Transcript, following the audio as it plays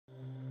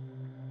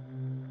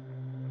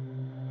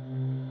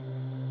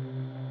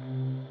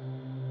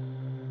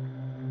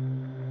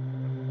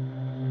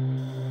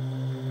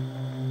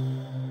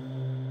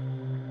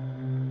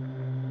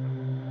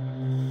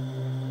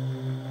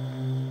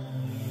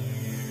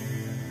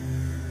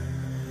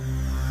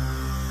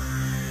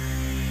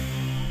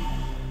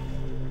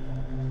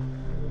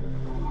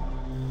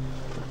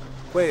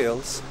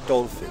Whales,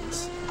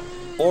 dolphins,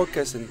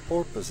 orcas and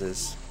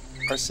porpoises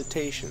are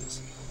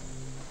cetaceans,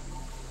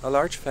 a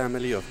large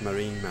family of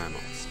marine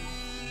mammals.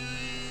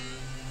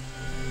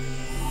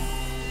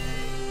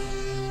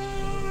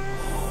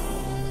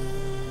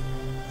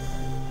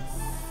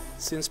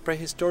 Since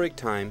prehistoric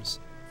times,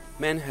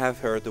 men have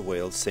heard the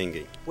whales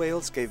singing.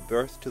 Whales gave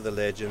birth to the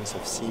legends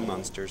of sea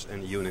monsters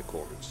and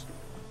unicorns.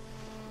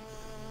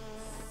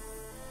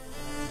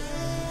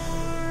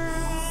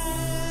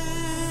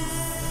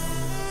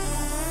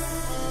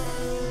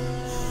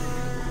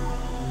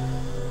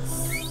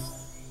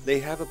 They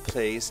have a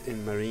place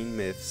in marine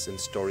myths and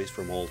stories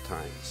from all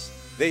times.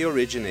 They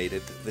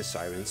originated the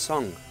siren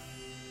song.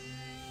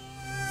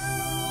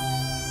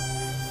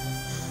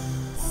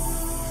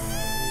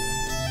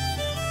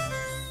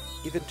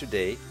 Even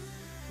today,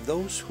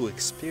 those who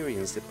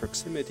experience the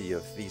proximity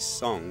of these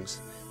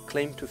songs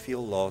claim to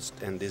feel lost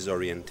and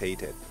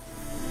disorientated.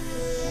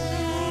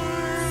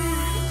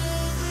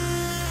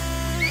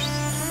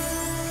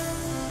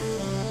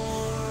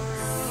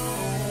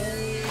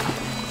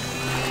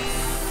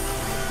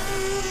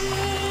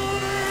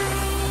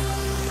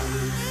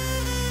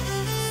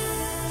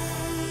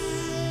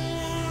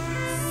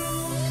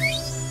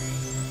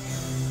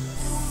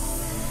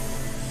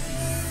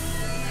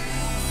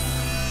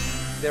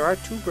 There are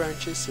two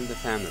branches in the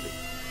family: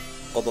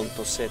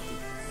 Odontoceti,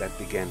 that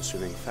began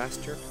swimming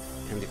faster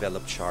and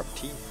developed sharp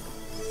teeth,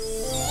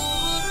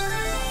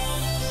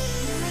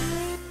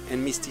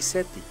 and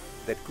Mysticeti,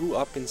 that grew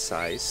up in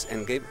size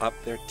and gave up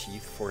their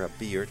teeth for a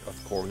beard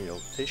of corneal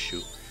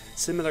tissue,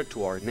 similar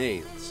to our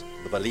nails,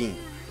 the baleen,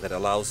 that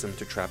allows them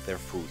to trap their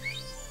food.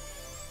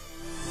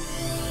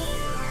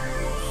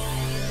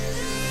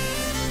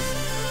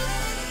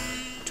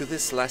 To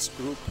this last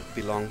group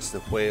belongs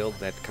the whale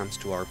that comes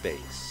to our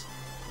base.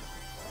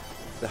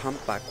 The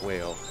humpback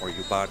whale, or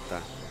Eubarta,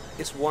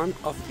 is one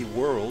of the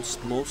world's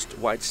most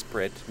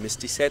widespread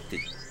Mysticeti.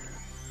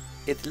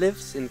 It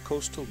lives in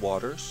coastal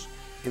waters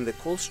in the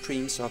cold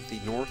streams of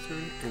the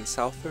northern and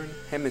southern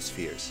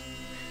hemispheres,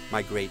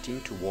 migrating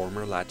to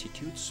warmer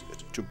latitudes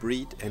to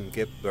breed and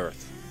give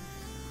birth.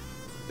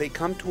 They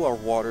come to our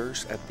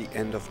waters at the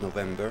end of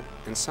November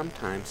and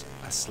sometimes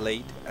as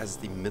late as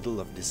the middle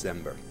of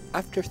December.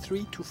 After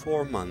 3 to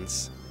 4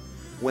 months,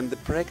 when the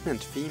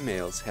pregnant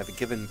females have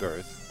given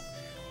birth,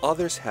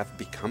 others have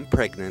become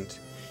pregnant,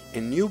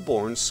 and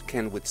newborns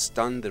can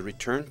withstand the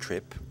return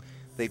trip.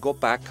 They go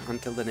back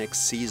until the next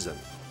season.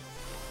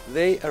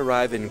 They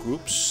arrive in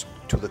groups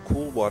to the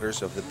cool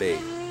waters of the bay.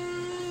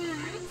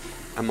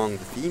 Among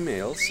the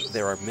females,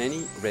 there are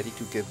many ready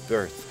to give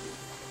birth.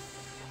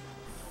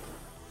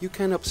 You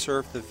can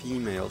observe the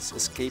females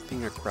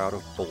escaping a crowd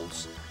of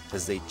bulls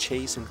as they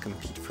chase and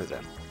compete for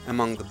them.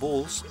 Among the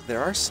bulls,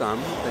 there are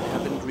some that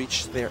haven't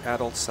reached their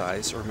adult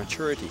size or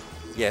maturity,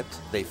 yet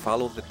they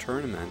follow the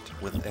tournament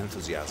with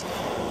enthusiasm.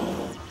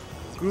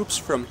 Groups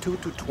from 2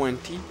 to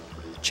 20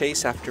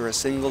 chase after a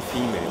single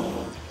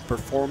female,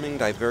 performing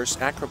diverse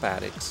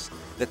acrobatics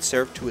that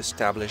serve to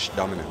establish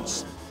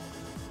dominance.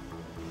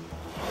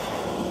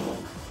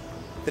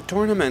 The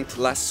tournament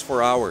lasts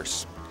for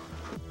hours.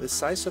 The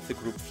size of the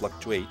group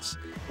fluctuates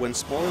when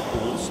smaller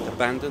bulls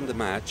abandon the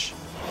match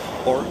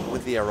or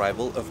with the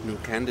arrival of new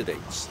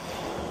candidates.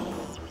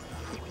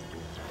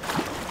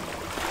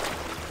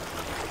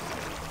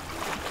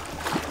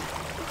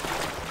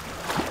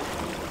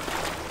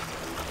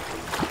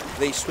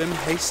 They swim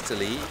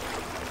hastily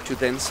to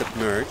then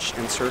submerge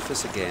and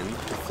surface again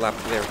to flap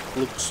their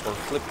flukes or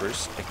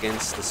flippers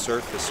against the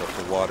surface of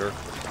the water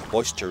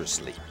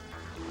boisterously.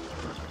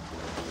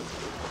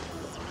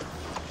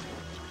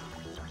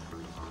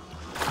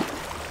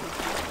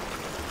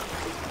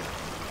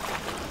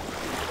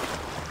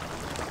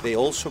 They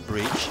also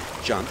breach,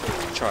 jump,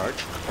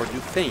 charge, or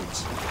do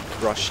feints,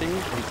 rushing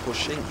and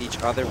pushing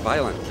each other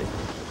violently.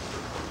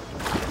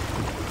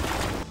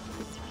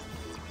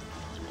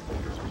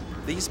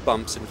 These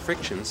bumps and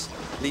frictions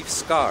leave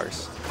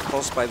scars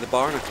caused by the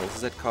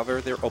barnacles that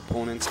cover their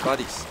opponents'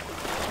 bodies.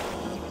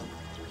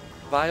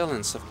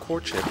 Violence of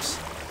courtships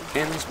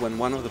ends when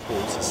one of the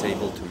bulls is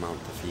able to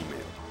mount the female.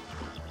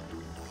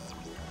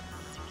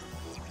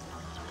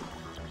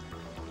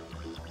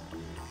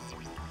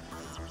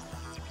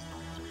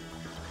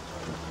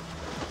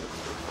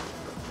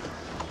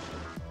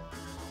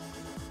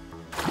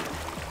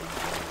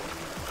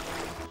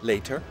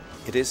 Later,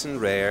 it isn't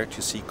rare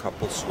to see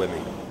couples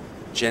swimming,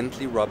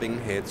 gently rubbing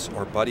heads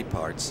or body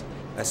parts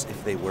as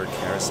if they were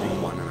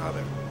caressing one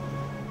another.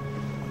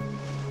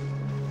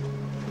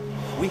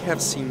 We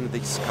have seen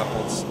these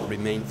couples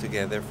remain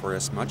together for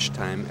as much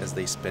time as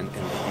they spent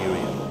in the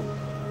area.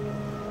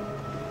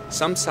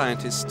 Some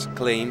scientists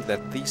claim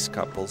that these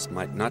couples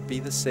might not be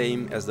the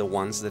same as the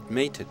ones that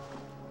mated,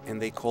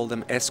 and they call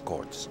them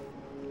escorts.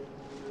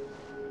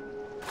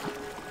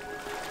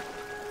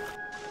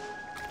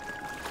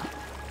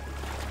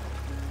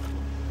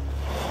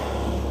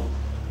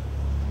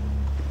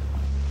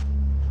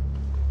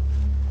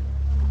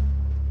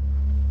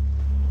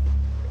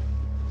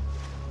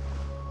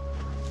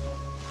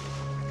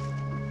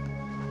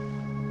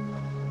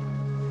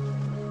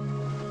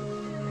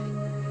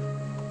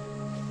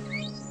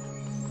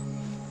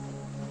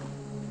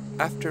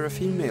 After a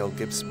female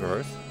gives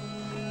birth,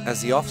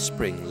 as the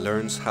offspring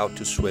learns how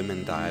to swim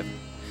and dive,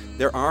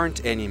 there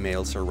aren't any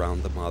males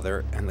around the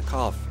mother and the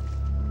calf.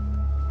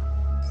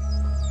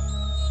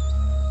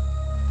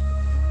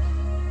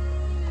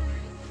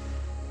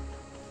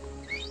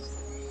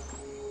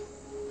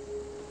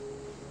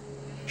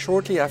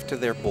 Shortly after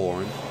they're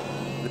born,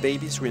 the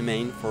babies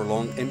remain for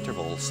long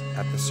intervals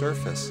at the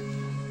surface,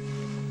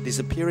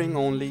 disappearing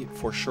only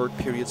for short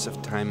periods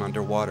of time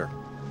underwater.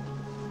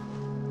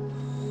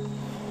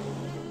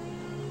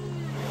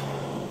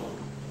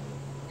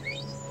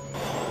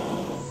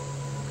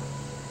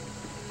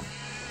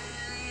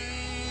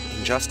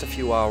 In just a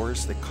few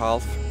hours, the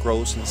calf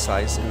grows in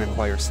size and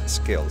acquires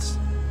skills.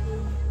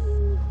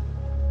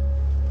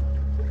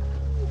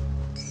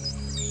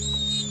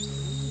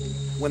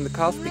 When the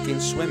calf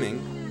begins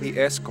swimming, the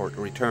escort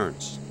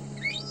returns.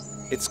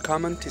 It's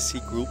common to see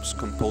groups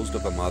composed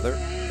of a mother,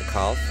 a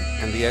calf,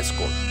 and the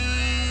escort.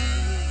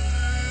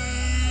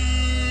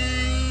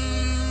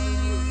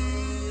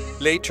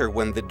 Later,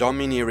 when the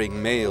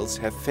domineering males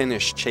have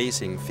finished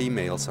chasing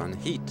females on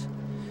heat,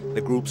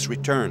 the groups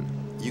return.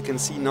 You can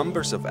see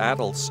numbers of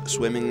adults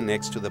swimming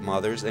next to the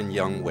mothers and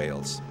young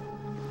whales.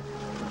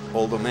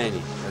 Although many,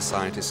 as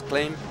scientists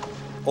claim,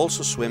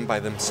 also swim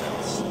by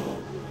themselves.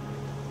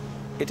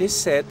 It is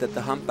said that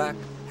the humpback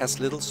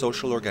has little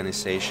social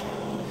organization,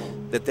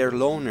 that they're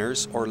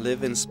loners or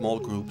live in small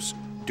groups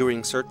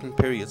during certain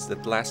periods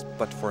that last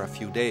but for a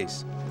few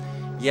days.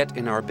 Yet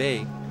in our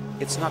bay,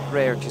 it's not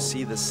rare to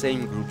see the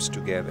same groups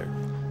together,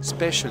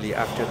 especially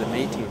after the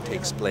mating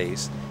takes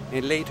place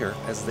and later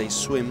as they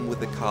swim with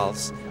the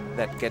calves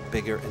that get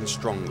bigger and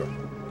stronger.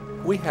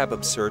 We have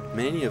observed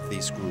many of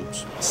these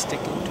groups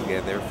sticking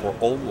together for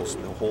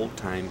almost the whole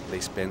time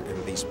they spend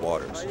in these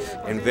waters,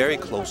 and very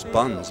close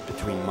bonds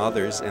between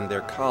mothers and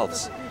their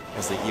calves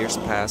as the years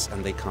pass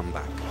and they come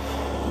back.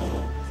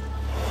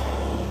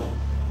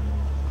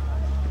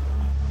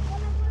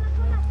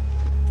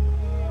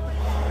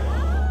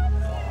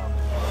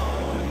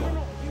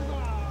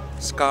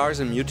 Scars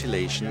and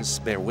mutilations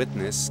bear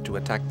witness to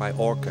attack by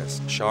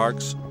orcas,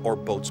 sharks, or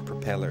boats'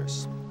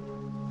 propellers.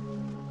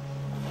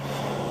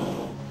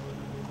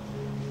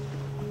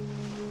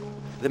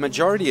 The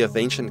majority of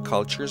ancient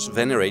cultures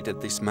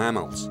venerated these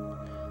mammals.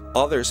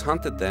 Others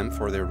hunted them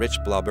for their rich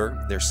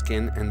blubber, their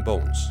skin and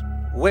bones.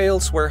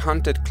 Whales were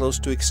hunted close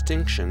to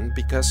extinction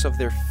because of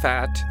their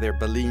fat, their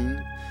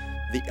baleen,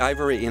 the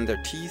ivory in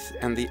their teeth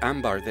and the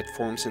amber that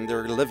forms in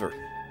their liver.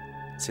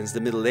 Since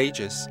the Middle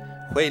Ages,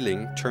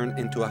 whaling turned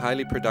into a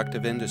highly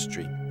productive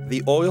industry.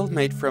 The oil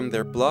made from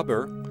their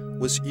blubber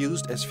was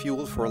used as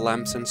fuel for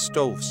lamps and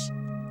stoves.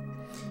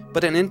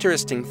 But an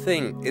interesting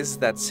thing is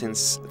that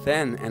since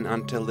then and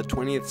until the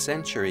 20th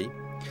century,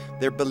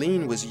 their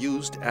baleen was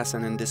used as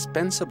an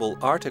indispensable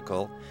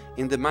article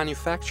in the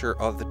manufacture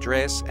of the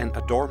dress and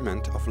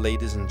adornment of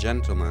ladies and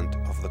gentlemen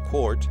of the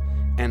court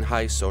and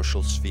high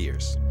social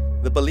spheres.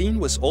 The baleen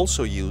was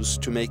also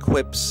used to make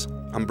whips,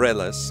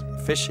 umbrellas,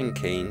 fishing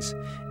canes,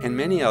 and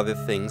many other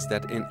things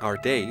that in our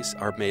days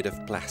are made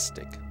of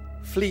plastic.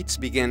 Fleets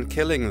began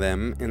killing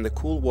them in the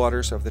cool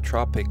waters of the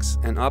tropics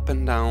and up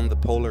and down the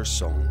polar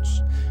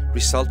zones,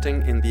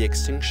 resulting in the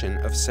extinction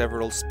of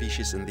several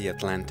species in the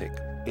Atlantic.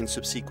 In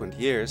subsequent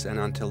years and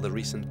until the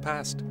recent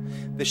past,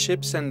 the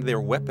ships and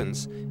their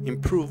weapons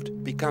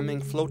improved,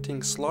 becoming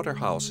floating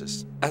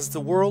slaughterhouses. As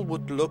the world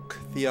would look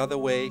the other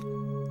way,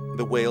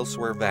 the whales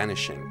were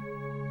vanishing.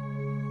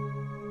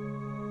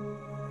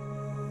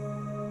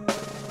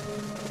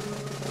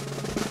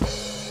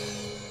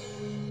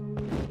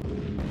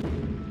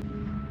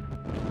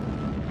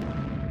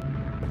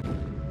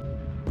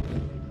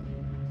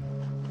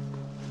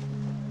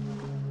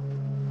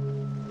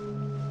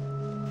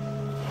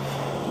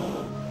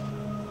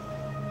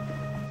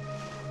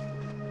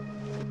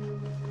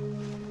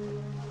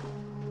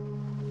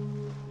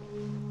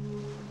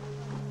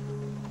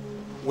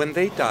 When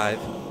they dive,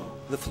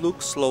 the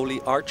fluke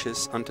slowly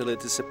arches until it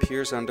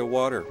disappears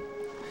underwater.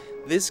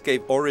 This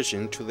gave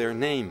origin to their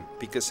name,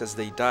 because as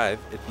they dive,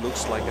 it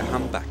looks like a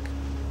humpback.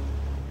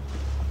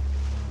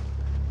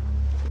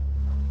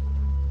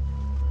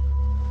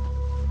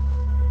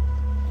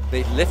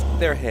 They lift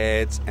their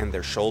heads and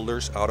their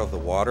shoulders out of the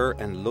water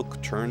and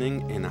look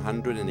turning in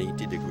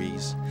 180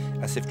 degrees,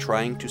 as if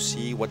trying to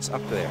see what's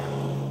up there.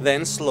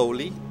 Then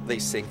slowly, they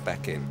sink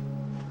back in.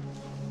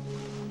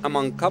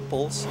 Among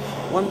couples,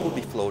 one will be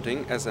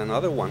floating as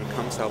another one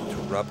comes out to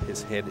rub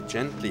his head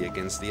gently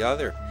against the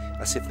other,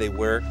 as if they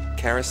were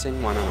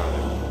caressing one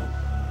another.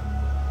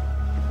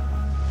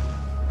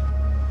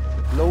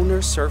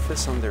 Loners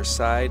surface on their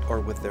side or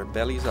with their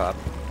bellies up,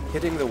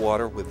 hitting the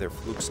water with their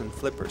flukes and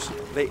flippers.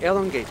 They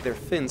elongate their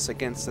fins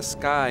against the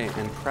sky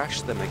and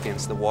crash them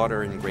against the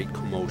water in great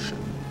commotion.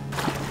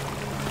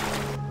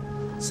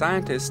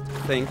 Scientists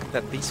think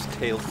that these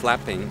tail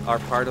flapping are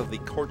part of the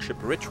courtship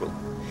ritual.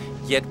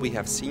 Yet we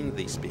have seen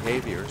these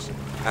behaviors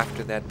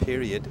after that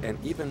period and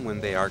even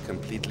when they are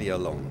completely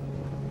alone.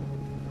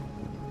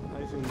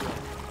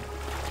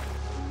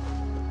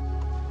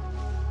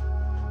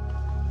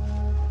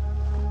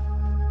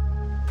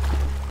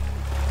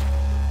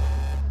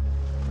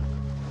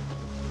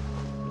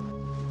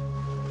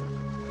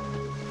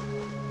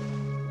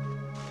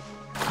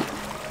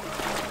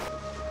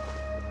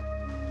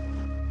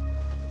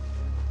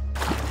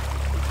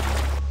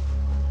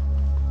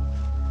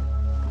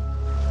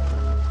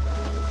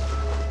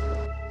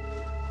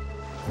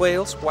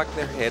 Whales whack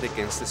their head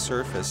against the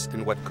surface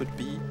in what could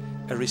be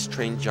a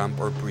restrained jump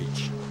or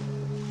breach.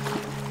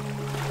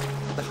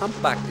 The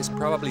humpback is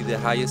probably the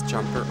highest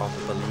jumper of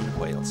the baleen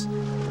whales.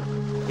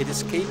 It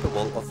is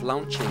capable of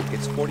launching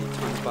its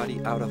 40-ton body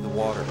out of the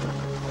water.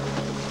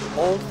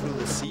 All through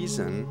the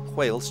season,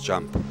 whales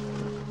jump.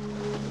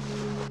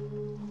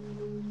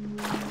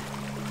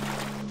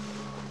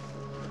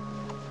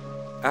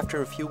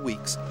 After a few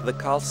weeks, the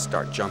calves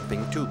start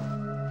jumping too.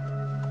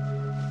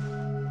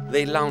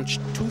 They launch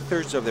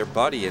 2/3 of their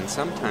body and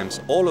sometimes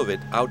all of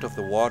it out of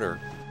the water,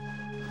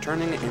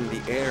 turning in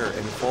the air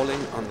and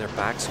falling on their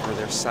backs or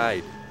their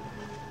side.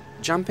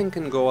 Jumping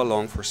can go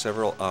along for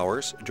several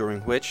hours,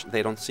 during which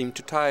they don't seem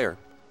to tire.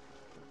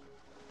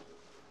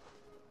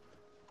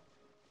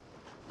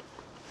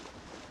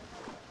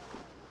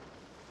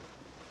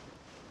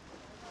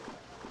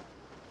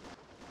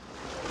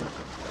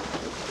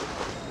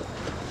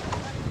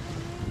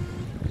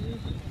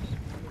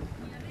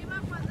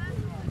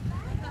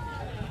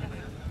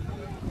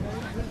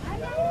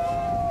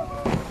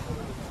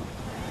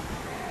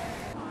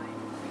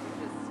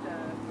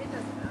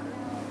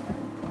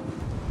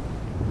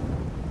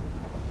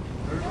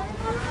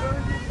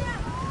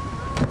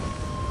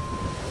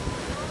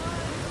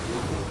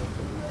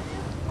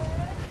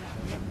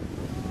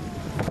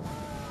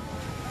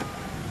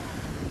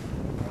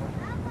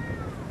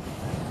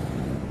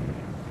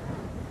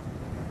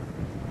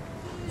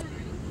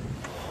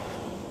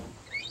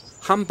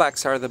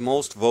 Humpbacks are the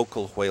most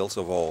vocal whales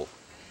of all.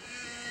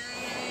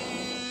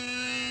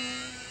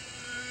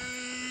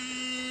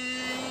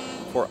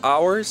 For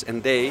hours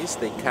and days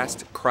they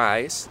cast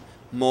cries,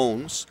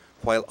 moans,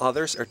 while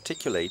others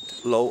articulate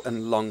low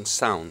and long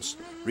sounds,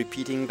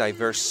 repeating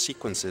diverse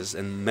sequences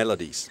and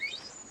melodies.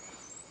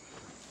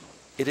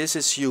 It is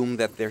assumed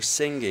that their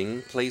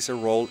singing plays a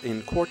role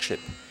in courtship,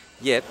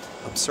 yet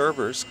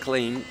observers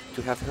claim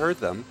to have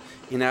heard them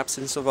in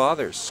absence of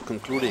others,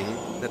 concluding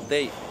that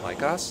they,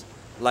 like us,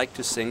 like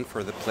to sing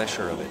for the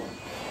pleasure of it.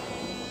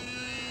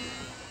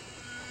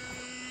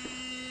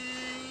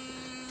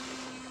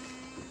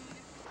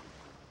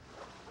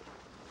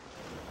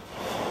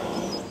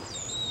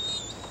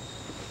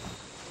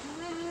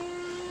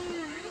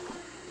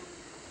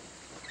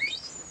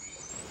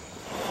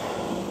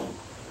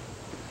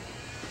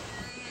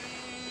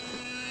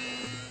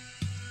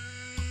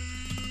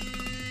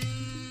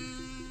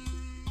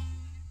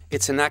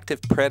 It's an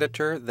active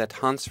predator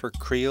that hunts for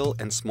krill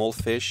and small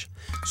fish,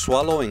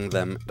 swallowing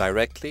them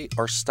directly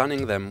or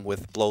stunning them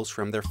with blows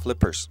from their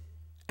flippers.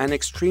 An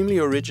extremely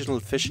original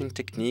fishing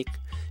technique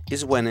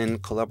is when in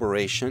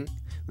collaboration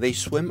they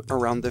swim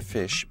around the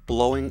fish,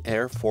 blowing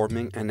air,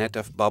 forming a net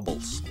of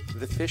bubbles.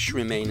 The fish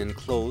remain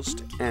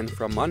enclosed and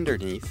from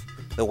underneath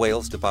the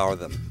whales devour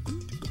them.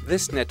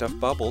 This net of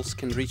bubbles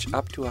can reach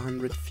up to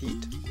 100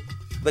 feet.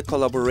 The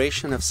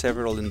collaboration of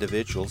several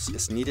individuals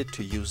is needed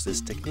to use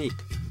this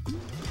technique.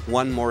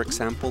 One more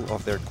example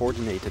of their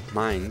coordinated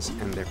minds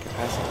and their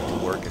capacity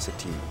to work as a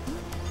team.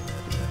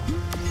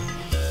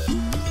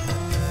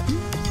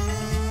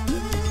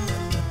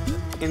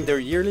 In their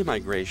yearly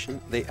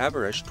migration, they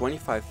average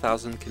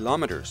 25,000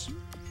 kilometers.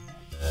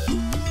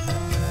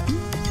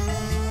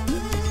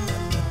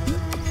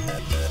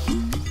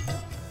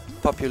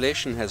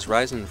 Population has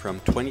risen from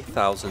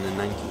 20,000 in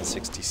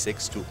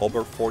 1966 to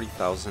over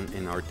 40,000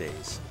 in our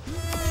days.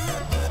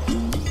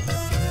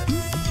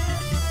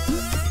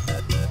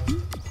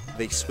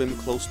 They swim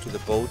close to the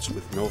boats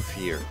with no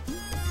fear.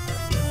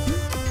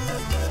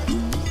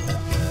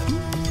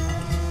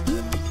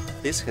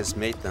 This has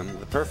made them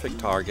the perfect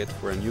target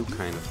for a new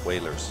kind of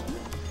whalers,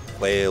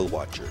 whale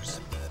watchers.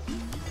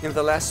 In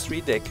the last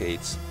 3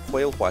 decades,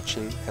 whale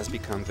watching has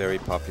become very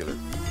popular.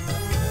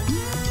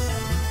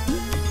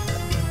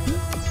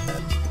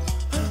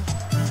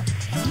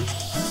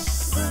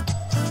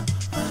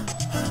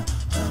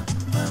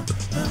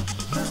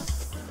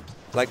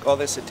 Like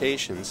other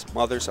cetaceans,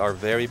 mothers are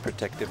very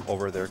protective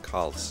over their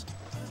calves.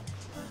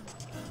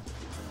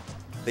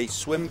 They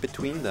swim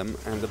between them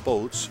and the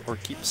boats or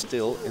keep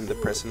still in the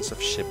presence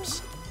of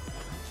ships.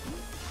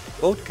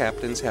 Boat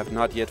captains have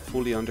not yet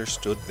fully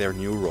understood their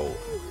new role.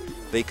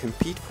 They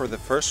compete for the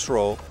first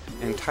row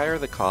and tire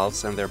the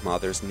calves and their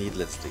mothers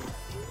needlessly.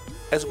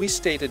 As we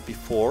stated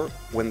before,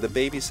 when the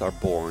babies are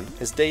born,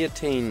 as they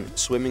attain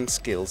swimming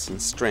skills and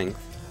strength,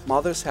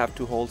 mothers have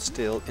to hold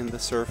still in the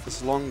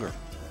surface longer.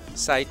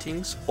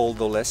 Sightings,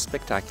 although less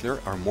spectacular,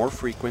 are more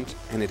frequent,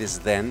 and it is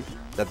then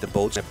that the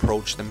boats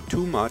approach them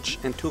too much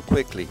and too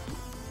quickly.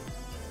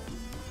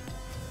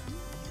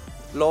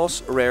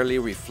 Laws rarely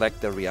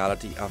reflect the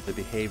reality of the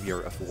behavior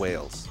of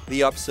whales.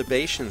 The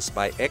observations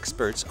by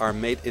experts are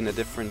made in a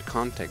different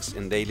context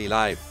in daily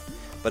life,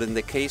 but in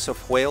the case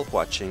of whale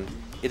watching,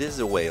 it is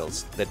the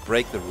whales that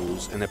break the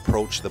rules and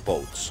approach the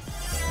boats.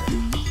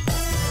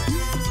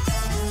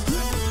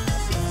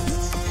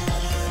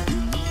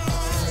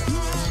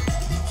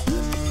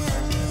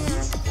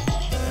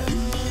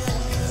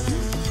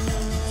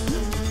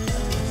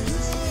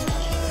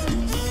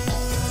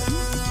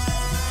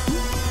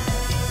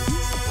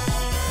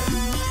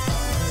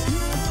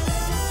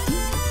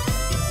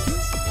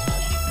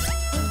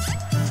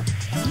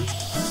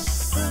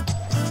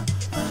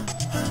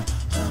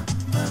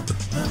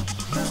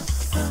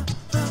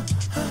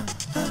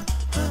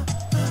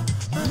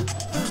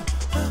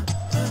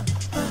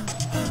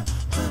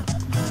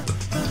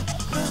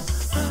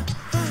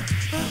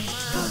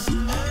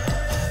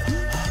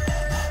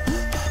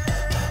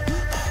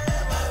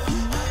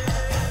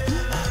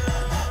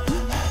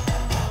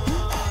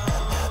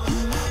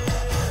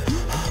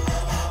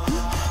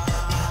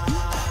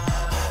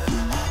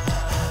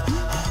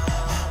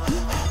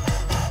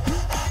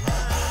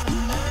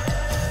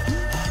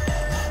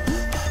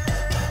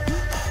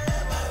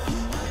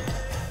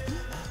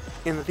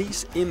 And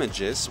these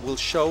images will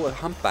show a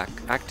humpback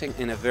acting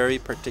in a very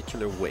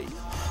particular way.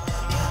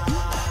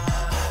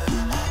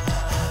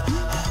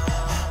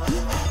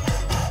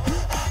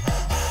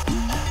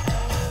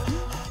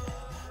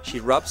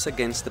 She rubs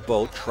against the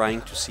boat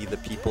trying to see the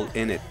people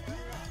in it.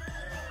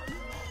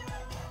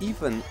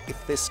 Even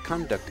if this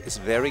conduct is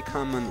very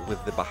common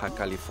with the Baja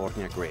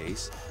California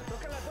greys,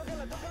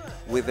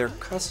 with their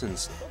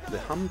cousins, the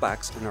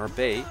humpbacks in our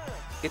bay,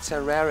 it's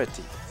a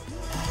rarity.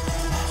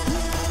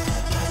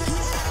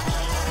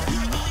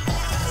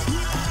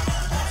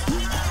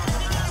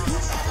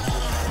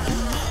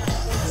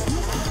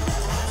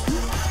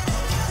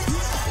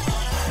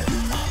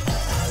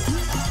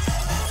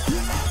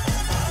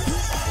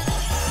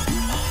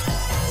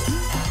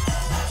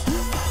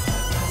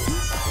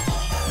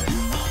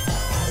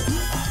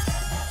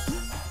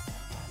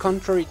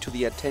 Contrary to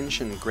the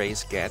attention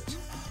greys get,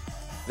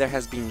 there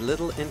has been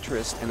little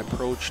interest and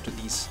approach to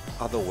these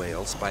other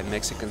whales by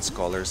Mexican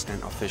scholars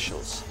and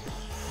officials.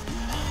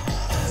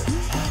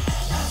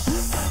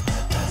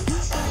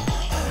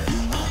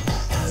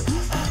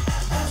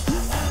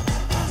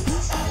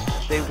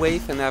 They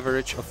weigh an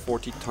average of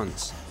 40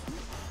 tons.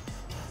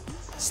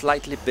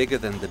 Slightly bigger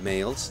than the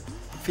males,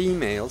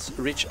 females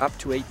reach up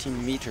to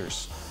 18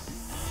 meters.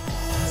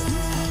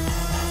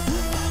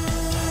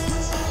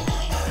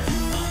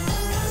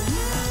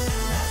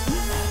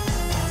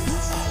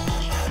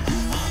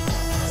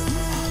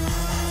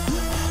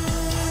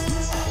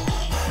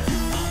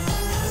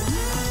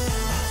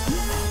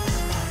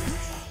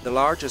 The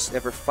largest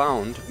ever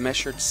found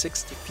measured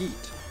 60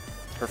 feet.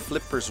 Her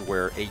flippers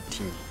were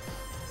 18.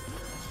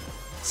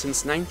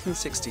 Since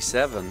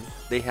 1967,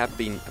 they have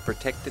been a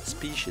protected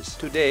species.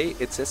 Today,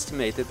 it's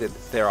estimated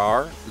that there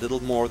are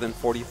little more than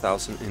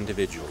 40,000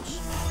 individuals.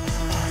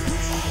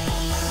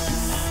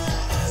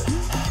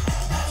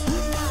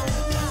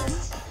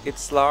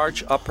 Its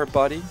large upper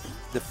body,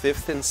 the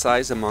fifth in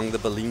size among the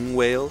baleen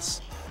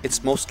whales,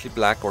 it's mostly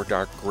black or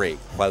dark gray,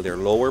 while their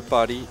lower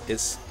body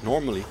is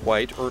normally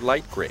white or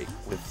light gray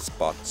with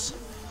spots.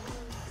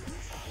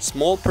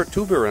 Small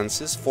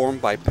protuberances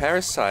formed by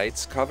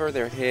parasites cover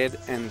their head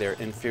and their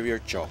inferior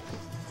jaw.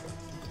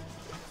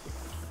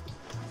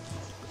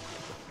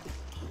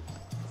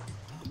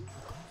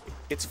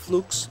 Its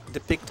flukes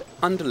depict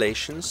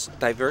undulations,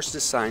 diverse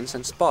designs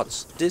and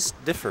spots. This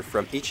differ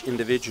from each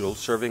individual,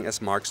 serving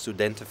as marks to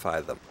identify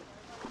them.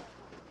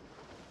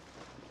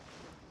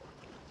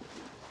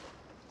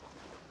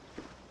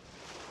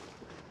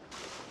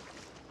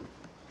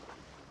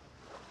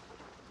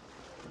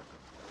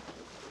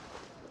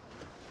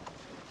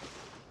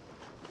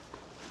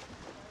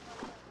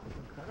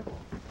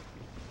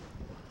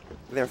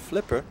 Their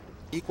flipper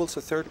equals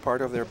a third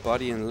part of their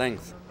body in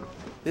length.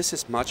 This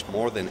is much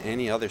more than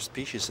any other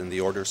species in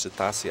the order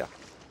Cetacea.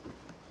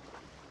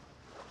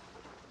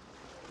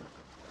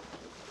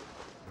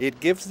 It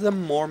gives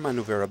them more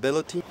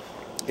maneuverability.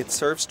 It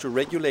serves to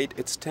regulate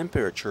its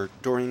temperature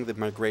during the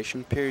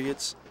migration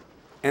periods,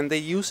 and they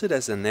use it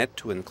as a net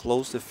to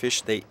enclose the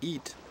fish they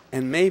eat,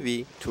 and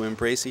maybe to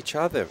embrace each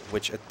other,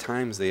 which at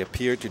times they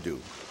appear to do.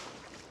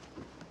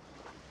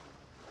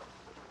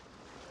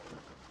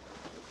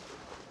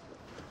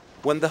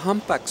 When the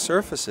humpback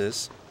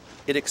surfaces,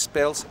 it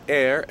expels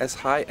air as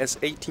high as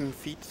 18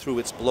 feet through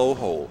its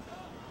blowhole.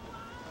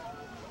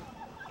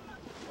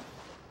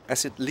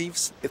 As it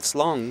leaves its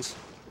lungs,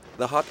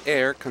 the hot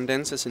air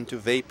condenses into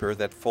vapor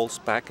that falls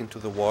back into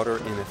the water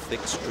in a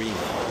thick stream.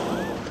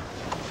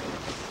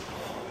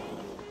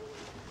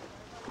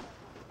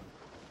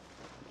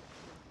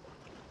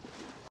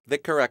 The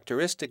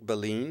characteristic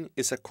baleen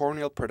is a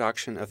corneal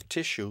production of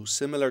tissue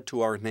similar to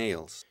our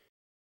nails.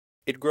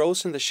 It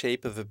grows in the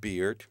shape of a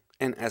beard,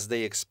 and as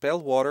they expel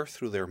water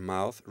through their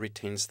mouth,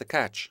 retains the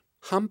catch.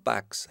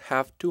 Humpbacks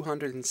have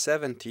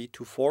 270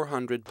 to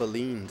 400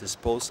 baleen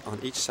disposed on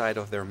each side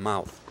of their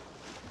mouth.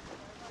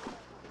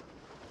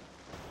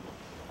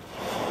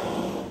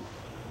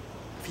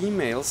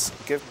 Females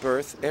give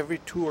birth every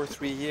 2 or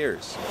 3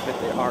 years, but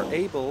they are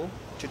able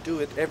to do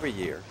it every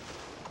year.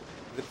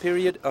 The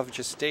period of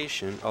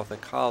gestation of the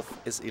calf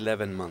is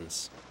 11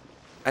 months.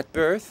 At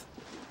birth,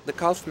 the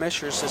calf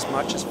measures as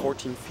much as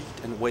 14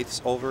 feet and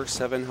weighs over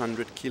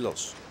 700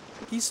 kilos.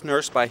 He's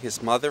nursed by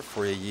his mother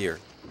for a year.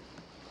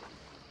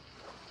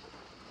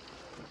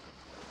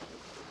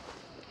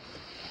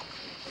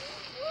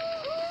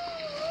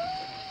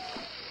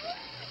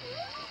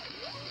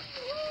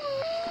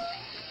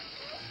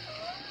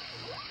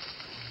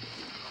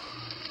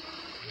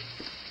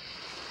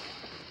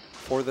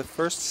 For the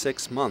first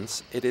 6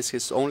 months, it is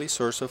his only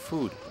source of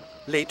food.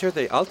 Later,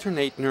 they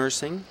alternate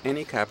nursing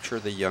any capture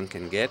the young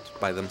can get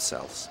by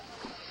themselves.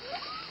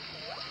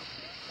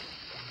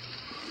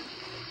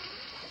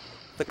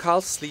 The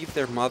calves leave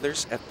their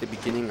mothers at the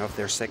beginning of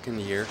their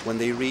second year when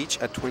they reach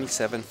a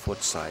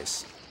 27-foot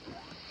size.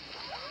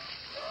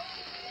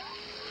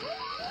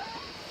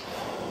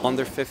 On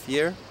their 5th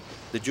year,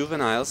 the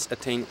juveniles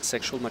attain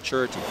sexual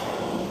maturity,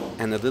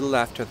 and a little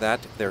after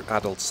that, their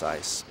adult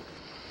size.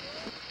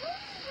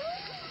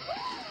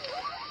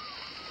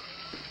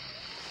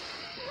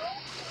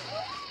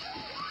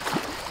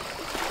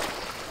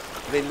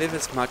 They live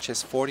as much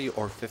as 40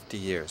 or 50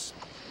 years.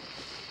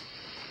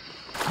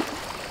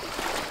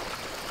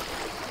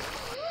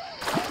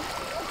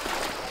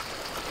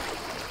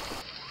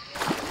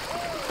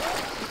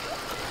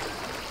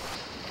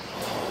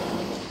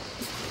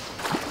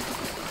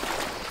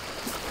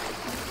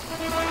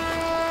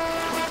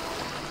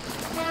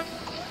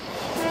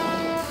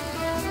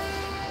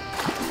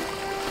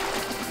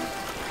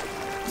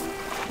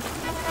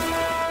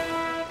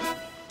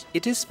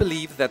 It is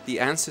believed that the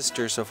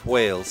ancestors of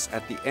whales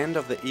at the end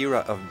of the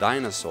era of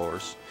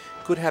dinosaurs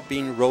could have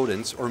been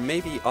rodents or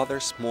maybe other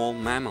small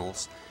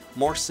mammals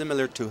more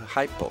similar to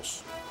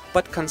hippos.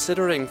 But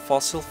considering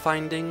fossil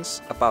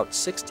findings about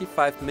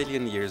 65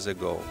 million years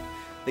ago,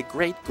 the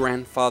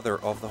great-grandfather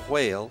of the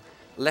whale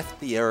left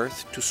the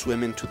earth to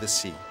swim into the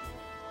sea.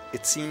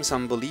 It seems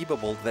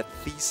unbelievable that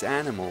these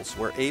animals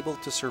were able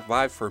to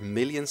survive for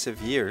millions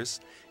of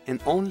years,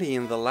 and only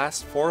in the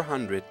last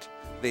 400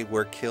 they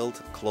were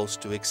killed close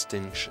to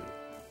extinction.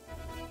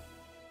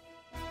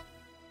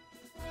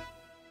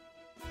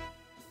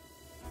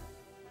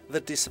 The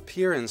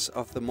disappearance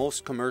of the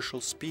most commercial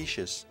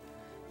species,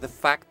 the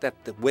fact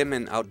that the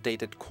women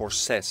outdated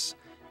corsets,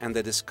 and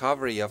the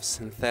discovery of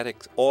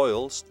synthetic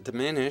oils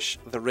diminish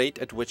the rate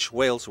at which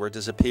whales were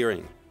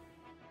disappearing.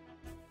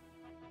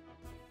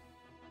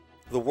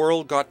 The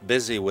world got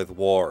busy with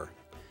war.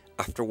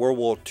 After World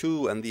War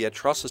II and the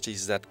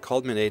atrocities that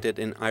culminated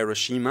in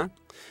Hiroshima,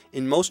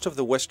 in most of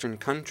the Western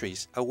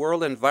countries, a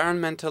world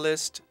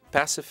environmentalist,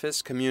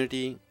 pacifist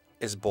community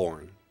is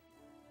born.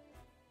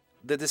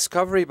 The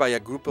discovery by a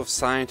group of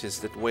scientists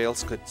that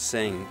whales could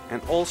sing,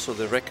 and also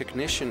the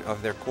recognition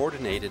of their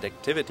coordinated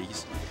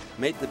activities,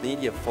 made the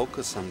media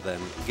focus on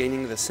them,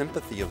 gaining the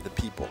sympathy of the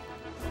people.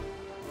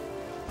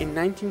 In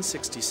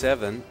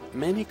 1967,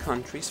 many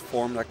countries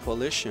formed a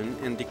coalition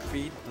and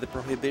decreed the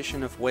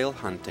prohibition of whale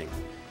hunting.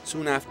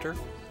 Soon after,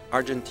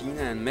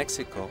 Argentina and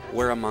Mexico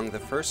were among the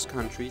first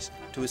countries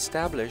to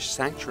establish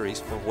sanctuaries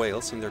for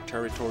whales in their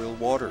territorial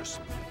waters.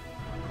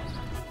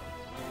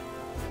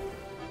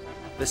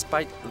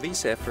 Despite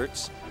these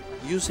efforts,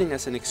 using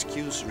as an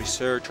excuse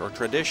research or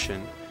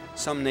tradition,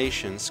 some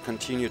nations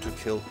continue to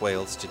kill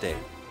whales today.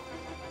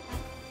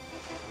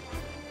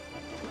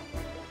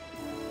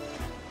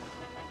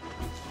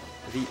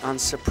 The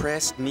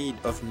unsuppressed need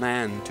of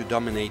man to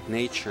dominate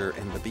nature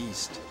and the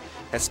beast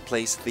has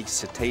placed these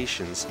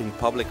cetaceans in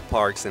public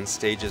parks and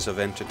stages of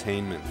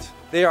entertainment.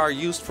 They are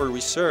used for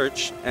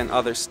research and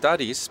other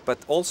studies, but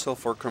also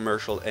for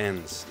commercial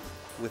ends.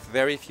 With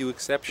very few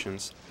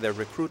exceptions, their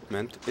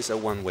recruitment is a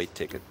one-way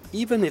ticket.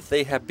 Even if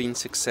they have been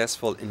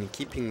successful in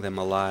keeping them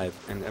alive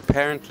and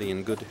apparently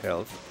in good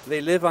health,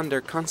 they live under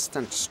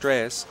constant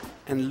stress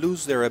and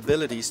lose their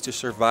abilities to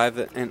survive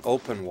in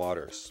open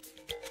waters.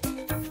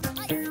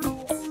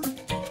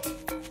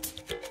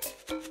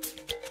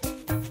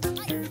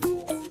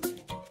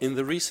 In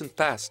the recent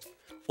past,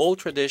 all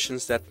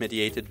traditions that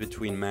mediated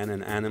between man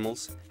and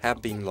animals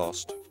have been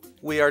lost.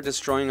 We are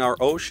destroying our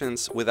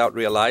oceans without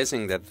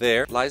realizing that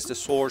there lies the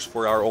source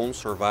for our own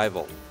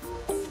survival.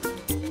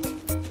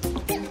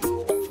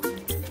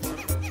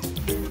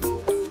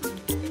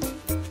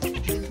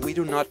 We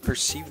do not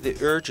perceive the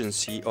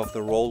urgency of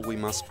the role we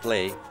must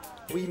play.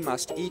 We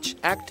must each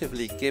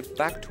actively give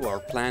back to our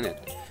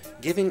planet,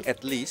 giving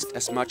at least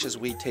as much as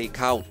we take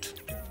out.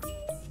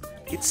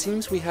 It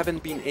seems we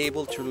haven't been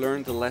able to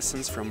learn the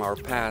lessons from our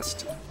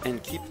past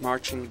and keep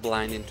marching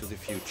blind into the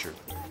future.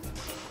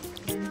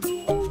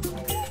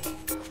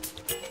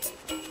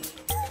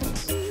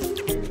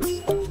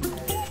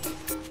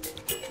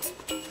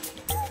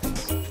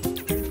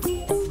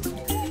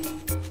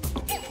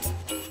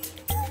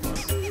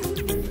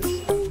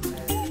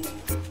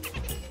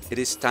 It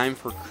is time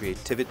for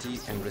creativity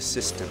and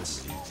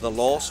resistance. The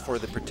laws for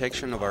the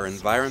protection of our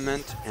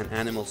environment and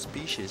animal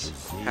species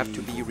have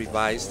to be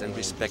revised and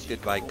respected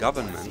by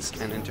governments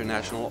and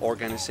international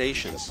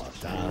organizations.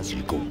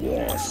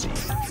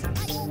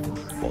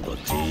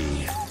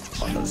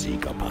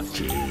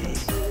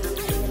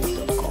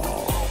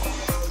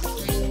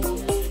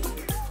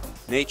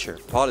 Nature,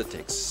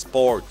 politics,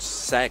 sports,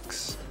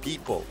 sex,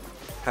 people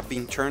have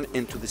been turned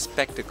into the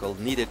spectacle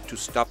needed to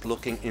stop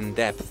looking in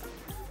depth.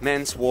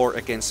 Man's war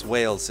against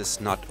whales is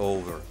not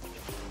over.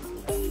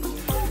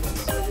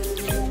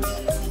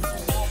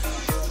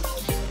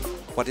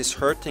 What is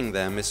hurting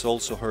them is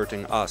also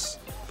hurting us.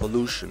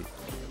 Pollution,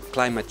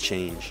 climate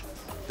change,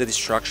 the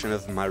destruction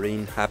of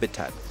marine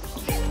habitat.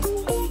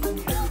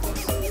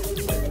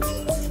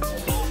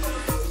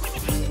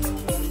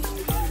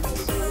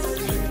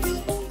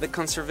 The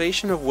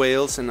conservation of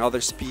whales and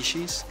other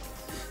species,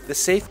 the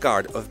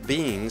safeguard of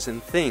beings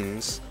and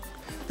things.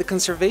 The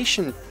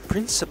conservation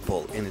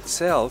principle in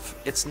itself,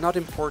 it's not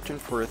important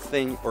for a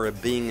thing or a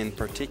being in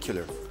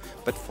particular,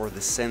 but for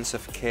the sense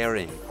of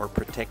caring or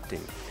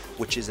protecting,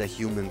 which is a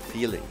human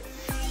feeling.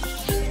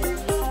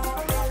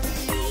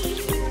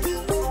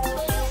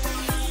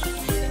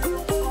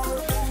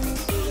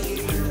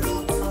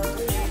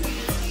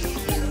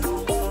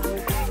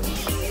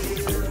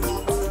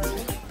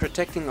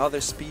 Protecting other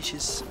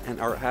species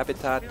and our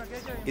habitat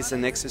is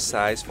an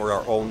exercise for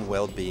our own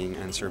well-being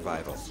and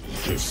survival.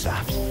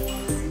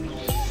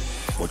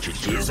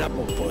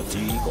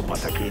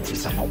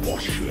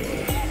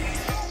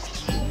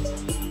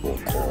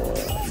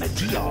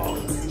 Media,